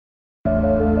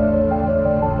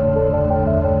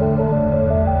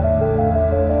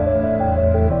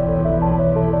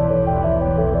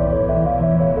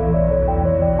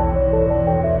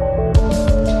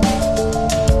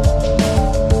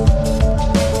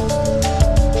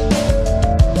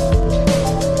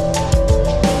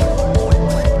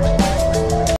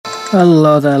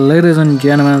Hello there, ladies and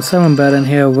gentlemen, Simon Burton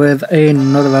here with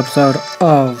another episode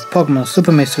of Pokemon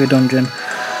Super Mystery Dungeon.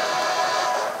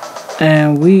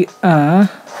 And we are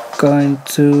going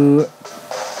to...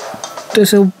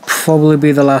 This will probably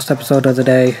be the last episode of the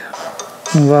day.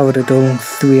 I've already done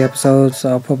 3 episodes,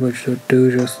 so I probably should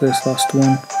do just this last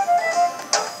one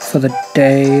for the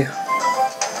day.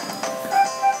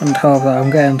 And hope that I'm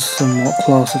getting somewhat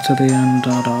closer to the end,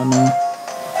 I don't know.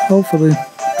 Hopefully.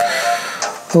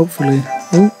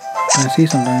 Oh, I see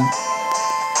something.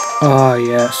 Oh,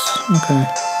 yes. Okay.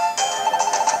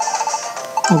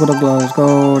 Look at the glows.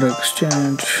 Gold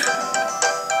exchange.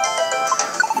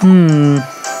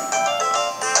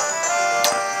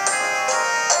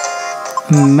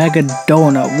 Mega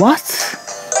donut. What?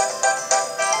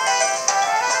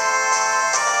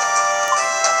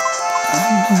 I'm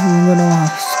not even gonna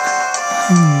ask.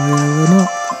 I'm really not.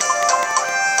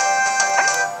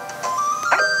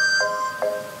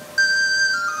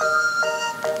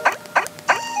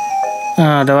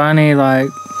 Do I need like...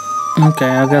 Okay,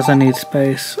 I guess I need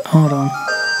space. Hold on.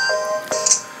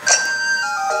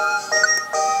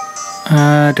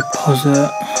 Deposit.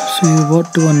 See,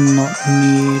 what do I not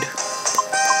need?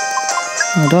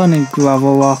 I don't need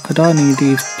gravel rock. I don't need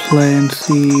these plain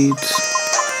seeds.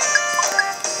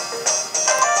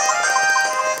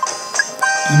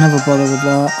 I never bother with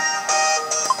that.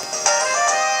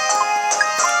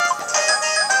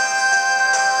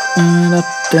 And I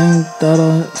think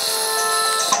that's...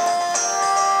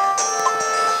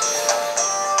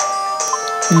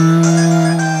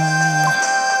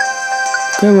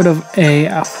 get rid of a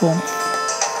apple.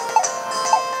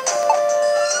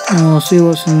 And we'll see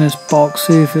what's in this box,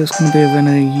 see if it's going to be of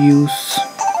any use.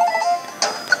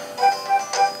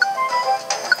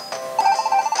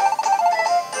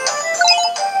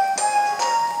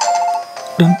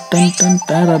 Dun dun dun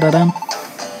da da da dun.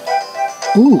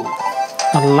 Ooh,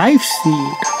 a life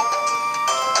seed.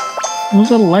 What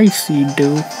does a life seed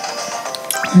do?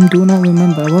 I do not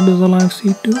remember. What does a life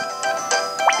seed do?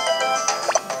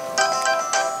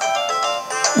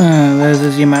 There's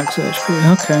this max HP.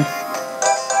 Okay.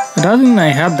 I don't think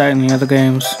they had that in the other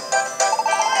games.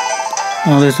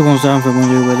 Oh, this is the ones I'm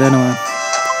familiar with anyway.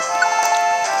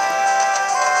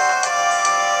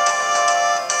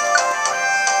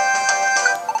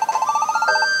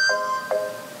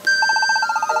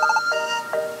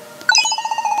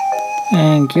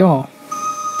 Thank you.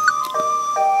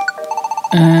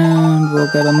 And we'll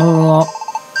get another lot.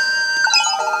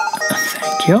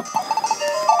 Thank you.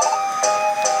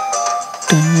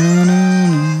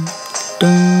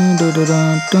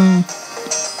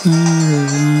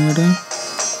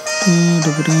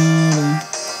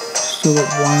 Still got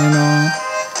wine on.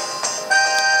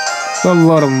 Got a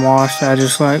lot of wash there,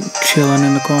 just like chilling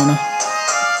in the corner.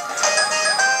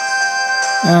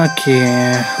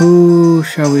 Okay, who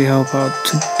shall we help out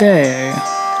today?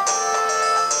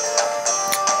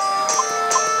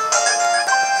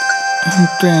 I'm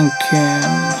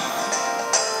thinking...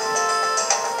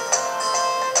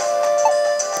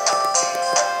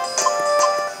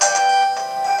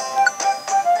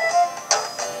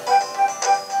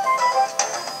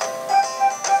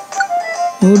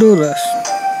 we'll do this.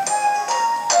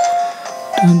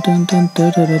 Dun dun dun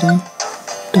dun dun dun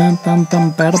dun dun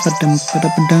dun dun dun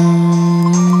dun dun.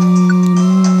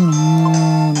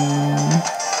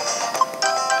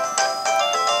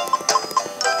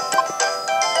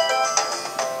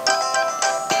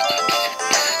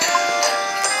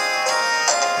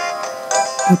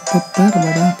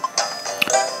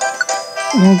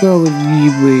 We'll go with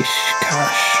Yiwish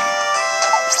Cash.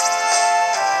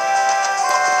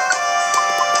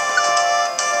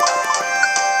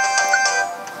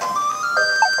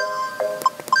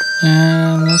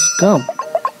 And let's go.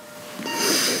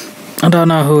 I don't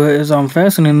know who it is I'm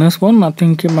facing in this one. I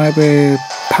think it might be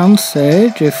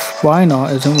Pansage if Why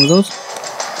Not isn't with us.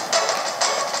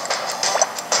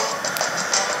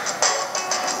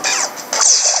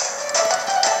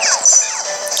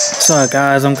 Sorry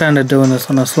guys, I'm kind of doing this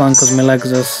on a slant because my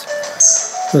legs are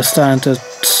starting to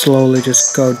slowly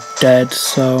just go dead,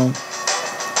 so...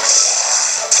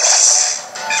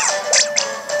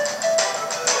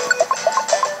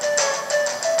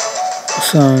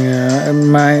 So yeah, it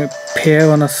might appear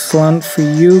on a slant for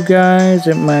you guys,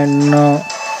 it might not.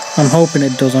 I'm hoping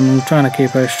it doesn't. I'm trying to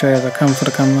keep it as straight as I can for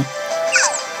the camera.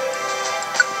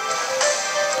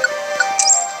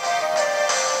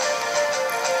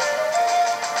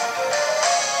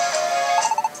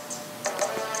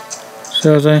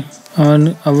 Seriously,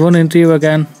 I'll run into you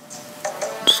again.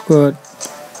 Screw it.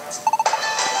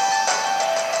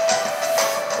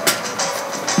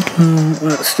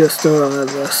 Let's just do all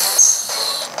of this.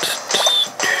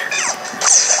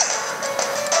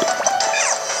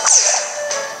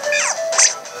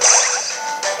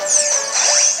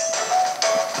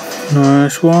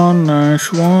 Nice one,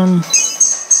 nice one.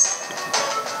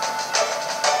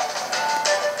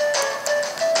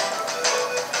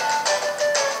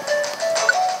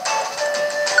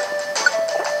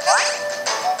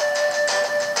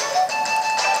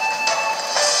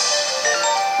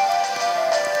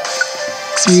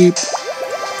 Keep.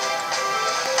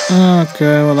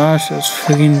 Okay, well that's just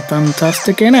freaking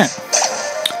fantastic, innit?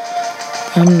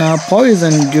 I'm now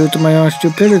poisoned due to my own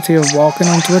stupidity of walking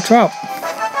onto a trap.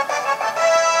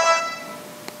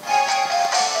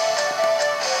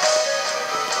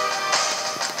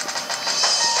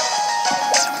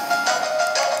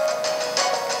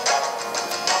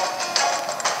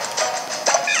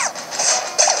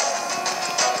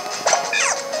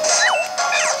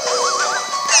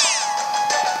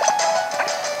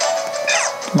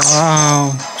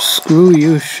 Wow, screw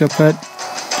you, shepherd.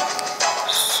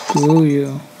 Screw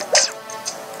you.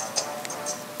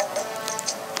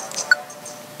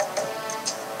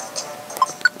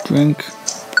 Drink.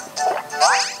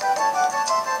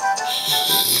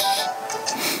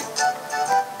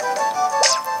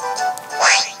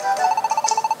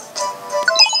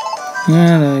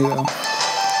 Yeah, there you go.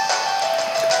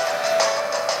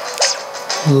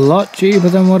 A lot cheaper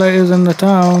than what it is in the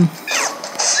town.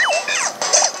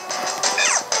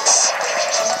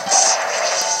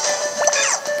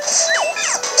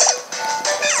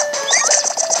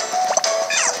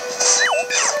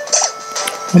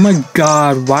 Oh my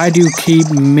god, why do you keep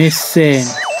missing?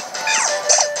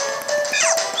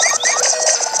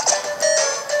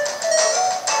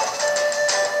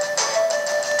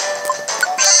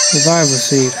 Survivor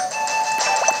seed.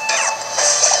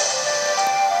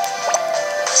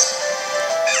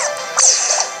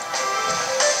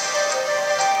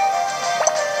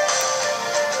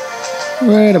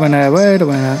 Wait a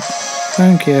minute.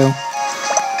 Thank you.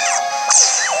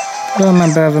 Don't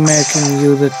remember ever making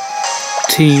you the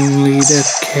team leader,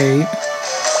 Kate.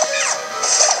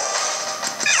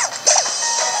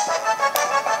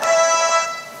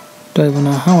 Don't even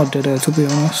know how I did it, to be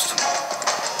honest.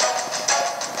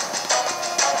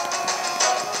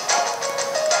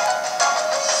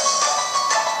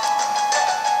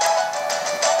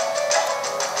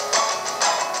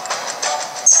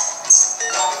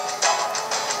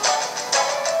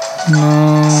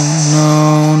 No.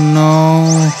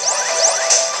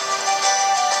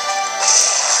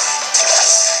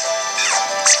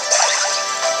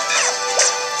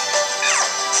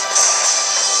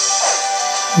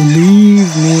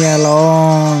 Leave me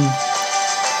alone.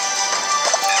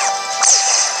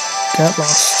 Get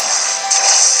lost.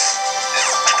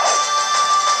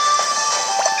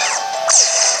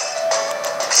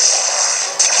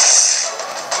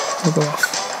 We'll go off.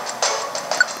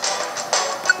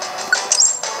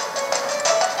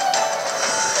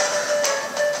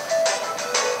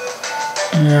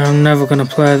 Yeah, I'm never gonna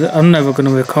play. I'm never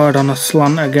gonna record on a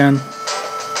slant again.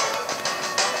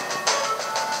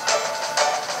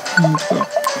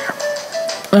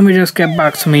 Let me just get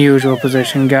back to my usual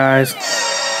position, guys.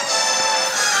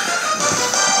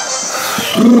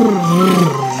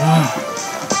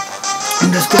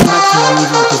 I'm just getting back to my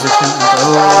usual position and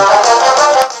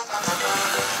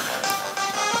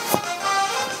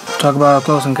talk about a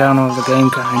close encounter of the game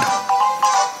kind.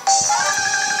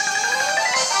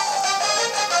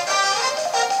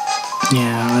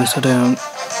 Yeah, at least I don't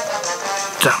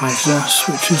damage this,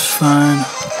 which is fine.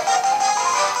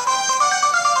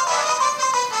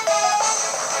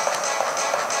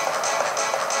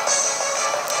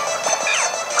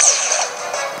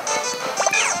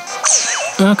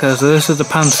 Okay, so this is the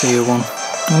Panseer one.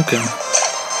 Okay.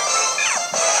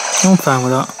 I'm fine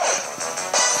with that.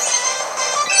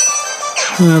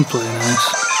 Pretty nice.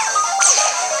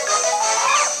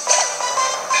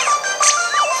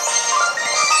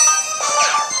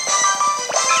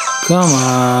 Come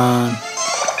on.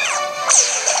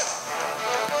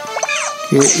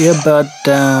 Get your butt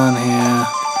down here.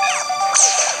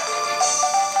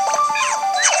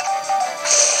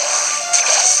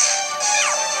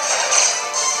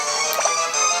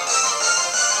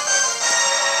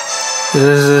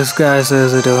 This guy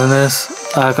says they're doing this.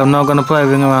 Like, I'm not gonna play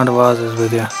Ring Around the Roses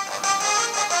with you.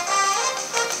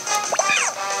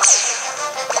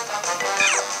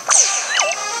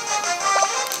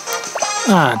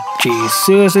 Ah, jeez.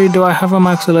 Seriously, do I have a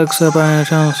max elixir by any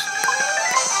chance?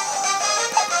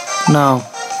 No.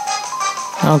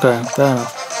 Okay, fair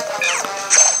enough.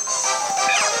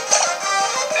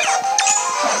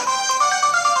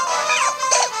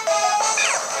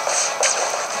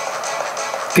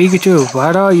 Pikachu,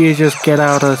 why don't you just get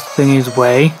out of Thingy's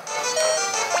way?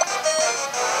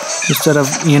 Instead of,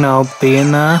 you know,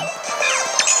 being there.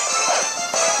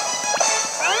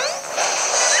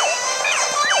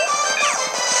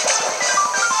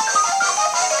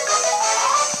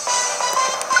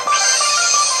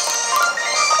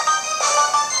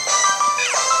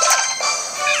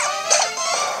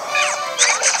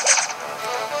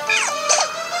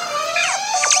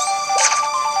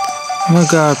 Oh my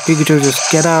god, Pikachu,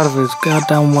 just get out of his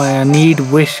goddamn way. I need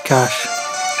wish cash.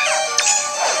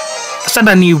 I said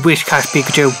I need wish cash,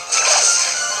 Pikachu.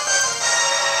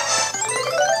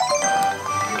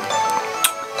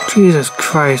 Jesus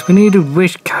Christ, we needed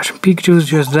wish cash and Pikachu's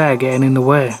just there getting in the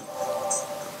way.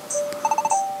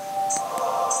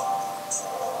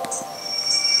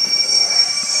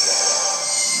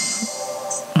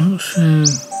 I'm not sure if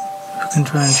I can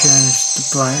try and change the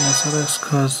brightness of this,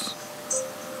 because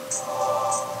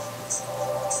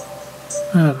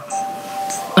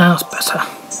that's better.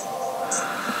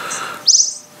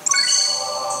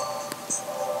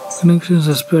 Connections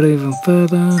are spread even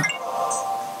further.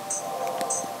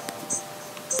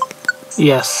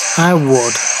 Yes, I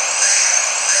would.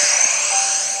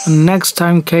 And next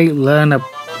time, Kate, learn a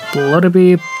bloody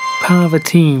be part of a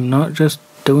team, not just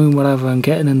doing whatever and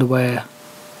getting in the way.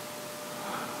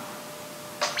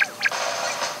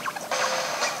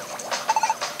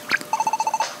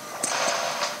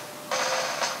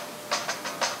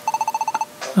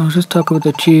 I was just talking with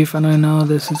the chief, and I know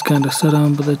this is kind of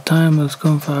sudden, but the time has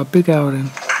come for a big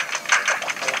outing.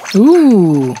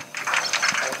 Ooh!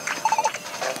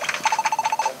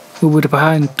 We'll be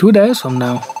behind 2 days from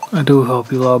now. I do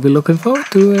hope you'll all be looking forward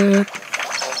to it.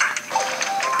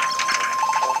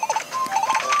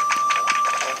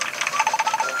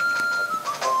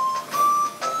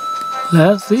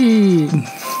 Let's see.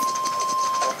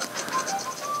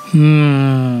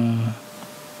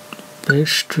 It's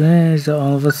strange that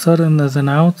all of a sudden there's an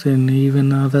outing, even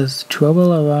though there's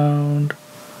trouble around.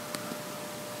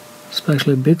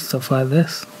 Especially big stuff like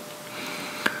this.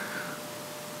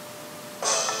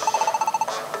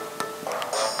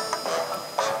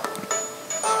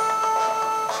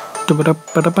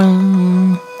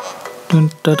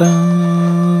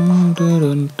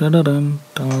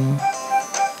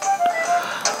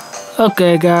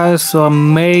 Okay guys, so I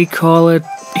may call it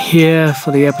here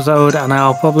for the episode, and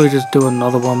I'll probably just do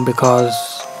another one because,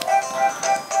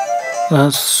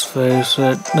 let's face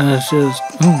it, there's just,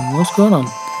 what's going on?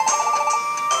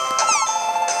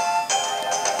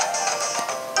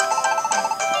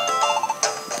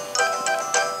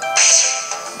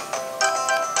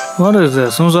 What is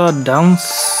this, some sort of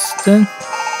dance thing?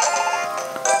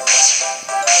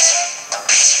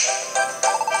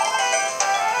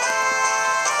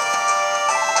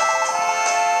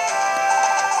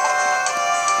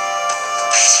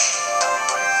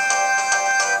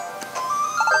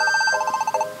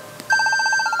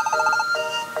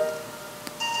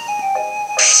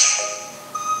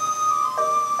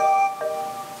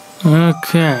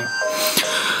 Okay.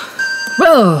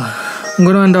 Well, I'm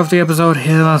gonna end off the episode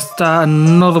here and I'll start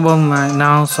another one right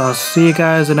now, so I'll see you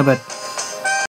guys in a bit.